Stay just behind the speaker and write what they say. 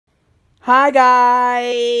Hi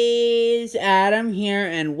guys, Adam here,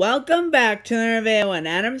 and welcome back to the review on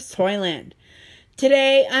Adam's Toyland.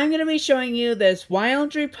 Today, I'm going to be showing you this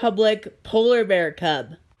Wild Republic polar bear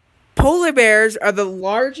cub. Polar bears are the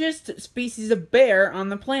largest species of bear on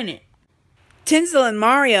the planet. Tinsel and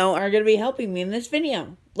Mario are going to be helping me in this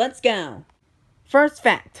video. Let's go. First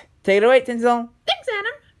fact. Take it away, Tinsel. Thanks,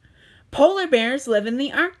 Adam. Polar bears live in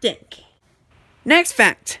the Arctic. Next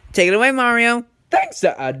fact. Take it away, Mario. Thanks,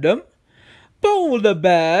 Adam. Polar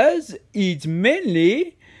bears eat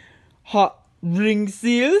mainly ring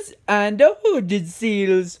seals and hooded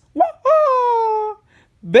seals. Wah-ha!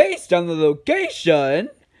 Based on the location,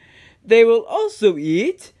 they will also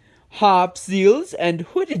eat harp seals and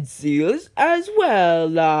hooded seals as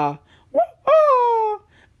well. Wah-ha!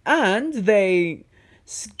 And they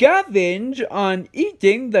scavenge on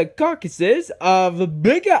eating the carcasses of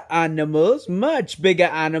bigger animals, much bigger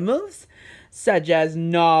animals, such as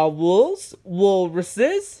narwhals,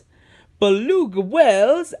 walruses, beluga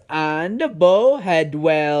whales, and bowhead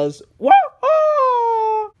whales.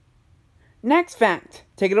 Wah-ha! Next fact.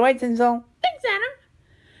 Take it away, Tinsel. Thanks, Adam.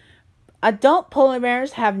 Adult polar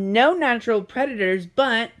bears have no natural predators,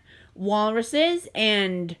 but walruses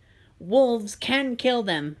and wolves can kill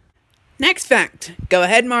them. Next fact. Go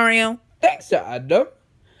ahead, Mario. Thanks, Adam.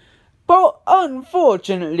 But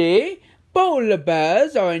unfortunately, polar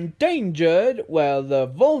bears are endangered. Well, they're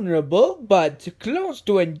vulnerable, but close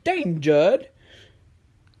to endangered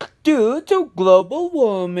due to global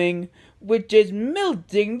warming, which is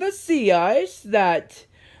melting the sea ice that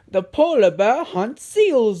the polar bear hunts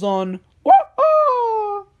seals on.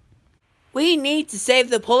 Wah-ha! We need to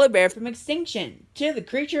save the polar bear from extinction. To the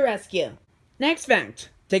creature rescue. Next fact.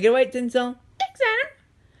 Take it away, Tinsel. Thanks, Adam.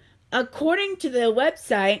 According to the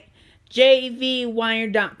website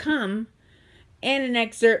jvwire.com, and an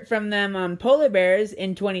excerpt from them on polar bears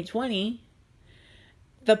in 2020,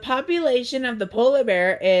 the population of the polar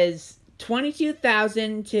bear is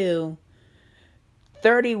 22,000 to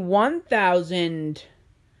 31,000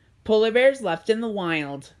 polar bears left in the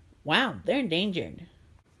wild. Wow, they're endangered.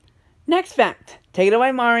 Next fact. Take it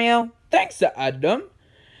away, Mario. Thanks, Adam.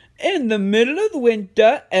 In the middle of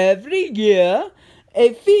winter every year,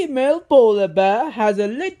 a female polar bear has a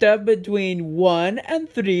litter between 1 and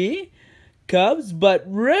 3 cubs, but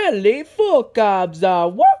rarely 4 cubs.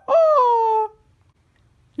 Wah-ha!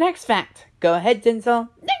 Next fact. Go ahead, Tinsel.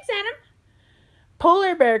 Thanks, Adam.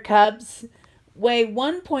 Polar bear cubs weigh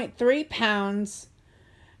 1.3 pounds,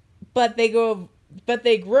 but they grow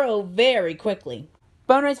very quickly.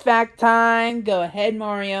 Bonus fact time. Go ahead,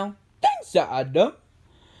 Mario. Thanks, Adam.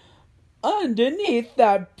 Underneath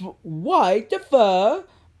that white fur,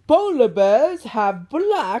 polar bears have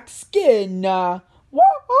black skin.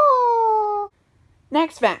 Wah-ha!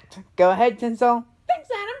 Next fact. Go ahead, Tinsel. Thanks,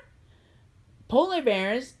 Adam. Polar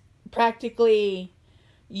bears, practically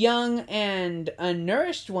young and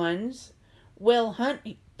unnourished ones, will hunt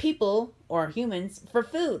people or humans for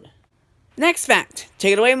food. Next fact.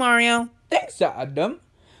 Take it away, Mario. Thanks, Adam.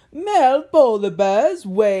 Male polar bears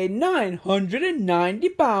weigh 990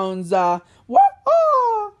 pounds.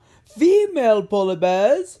 Wah-ha! Female polar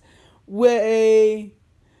bears weigh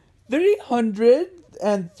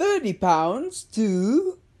 330 pounds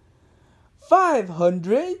to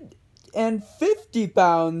 550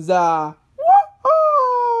 pounds. Wah-ha!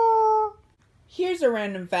 Here's a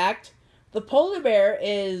random fact. The polar bear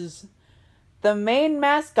is the main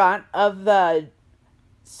mascot of the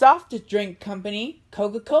soft drink company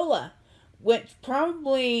Coca-Cola, which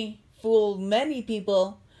probably fooled many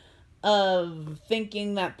people of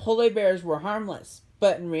thinking that polar bears were harmless,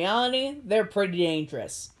 but in reality, they're pretty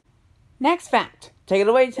dangerous. Next fact. Take it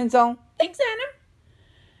away, Tinsel. Thanks, Adam.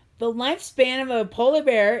 The lifespan of a polar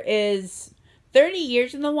bear is 30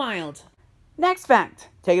 years in the wild. Next fact.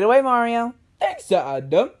 Take it away, Mario. Thanks,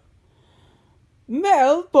 Adam.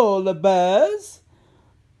 Male polar bears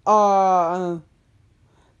are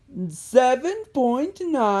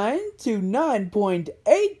 7.9 to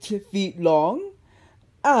 9.8 feet long,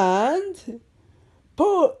 and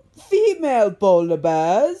female polar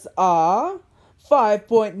bears are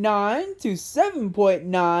 5.9 to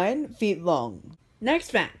 7.9 feet long.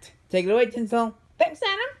 Next fact. Take it away, Tinsel. Thanks,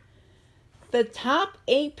 Adam. The top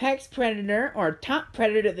apex predator, or top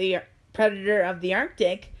predator of the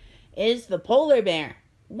Arctic, is the polar bear.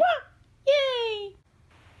 Wah! Yay!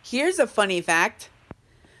 Here's a funny fact.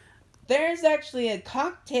 There's actually a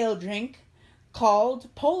cocktail drink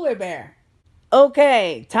called Polar Bear.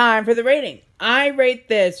 Okay, time for the rating. I rate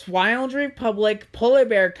this Wild Republic Polar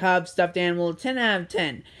Bear Cub stuffed animal 10 out of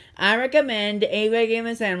 10. I recommend anybody getting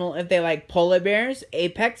this animal if they like polar bears,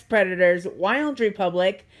 apex predators, Wild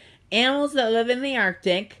Republic, animals that live in the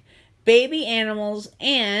Arctic, baby animals,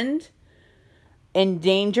 and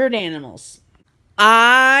endangered animals.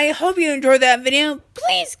 I hope you enjoyed that video.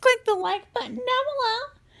 Please click the like button down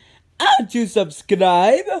below. And to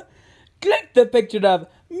subscribe, click the picture of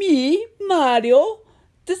me, Mario,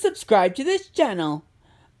 to subscribe to this channel.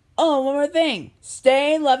 Oh, one more thing.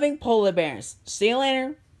 Stay loving polar bears. See you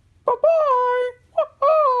later. Bye-bye.